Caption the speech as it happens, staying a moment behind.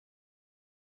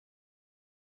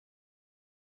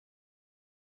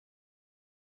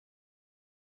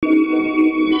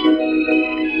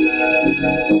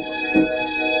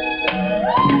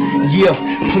Yeah,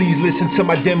 please listen to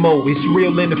my demo. It's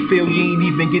real in the field, you ain't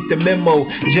even get the memo.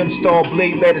 Gemstar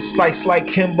blade, let it slice like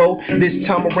Kimbo. This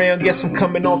time around, guess I'm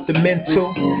coming off the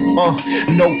mental.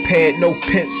 No pad, no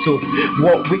pencil.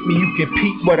 Walk with me, you can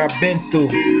peep what I've been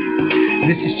through.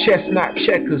 This is chess, not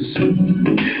checkers.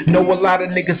 Know a lot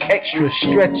of niggas extra.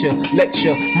 Stretcher,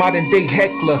 lecture, modern day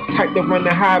heckler. Type to run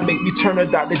the high, make me turn a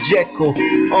Dr. Jekyll.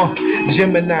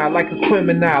 Gemini, like a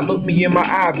criminal. Look me in my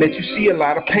eye, bet you see a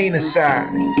lot of pain inside.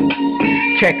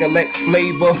 Cackalack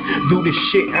flavor, do this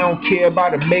shit, I don't care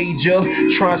about a major.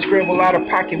 Try and scramble out of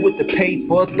pocket with the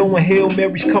paper. Throwing Hail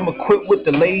Marys, come equipped with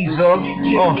the laser.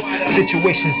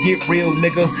 Situations get real,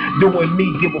 nigga. Doing me,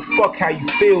 give a fuck how you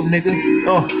feel, nigga.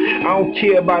 I don't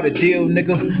care about a deal,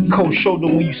 nigga. Cold shoulder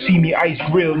when you see me, ice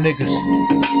grill, niggas.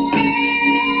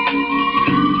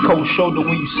 Cold shoulder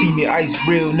when you see me, ice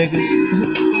grill, niggas.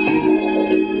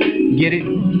 Get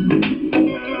it?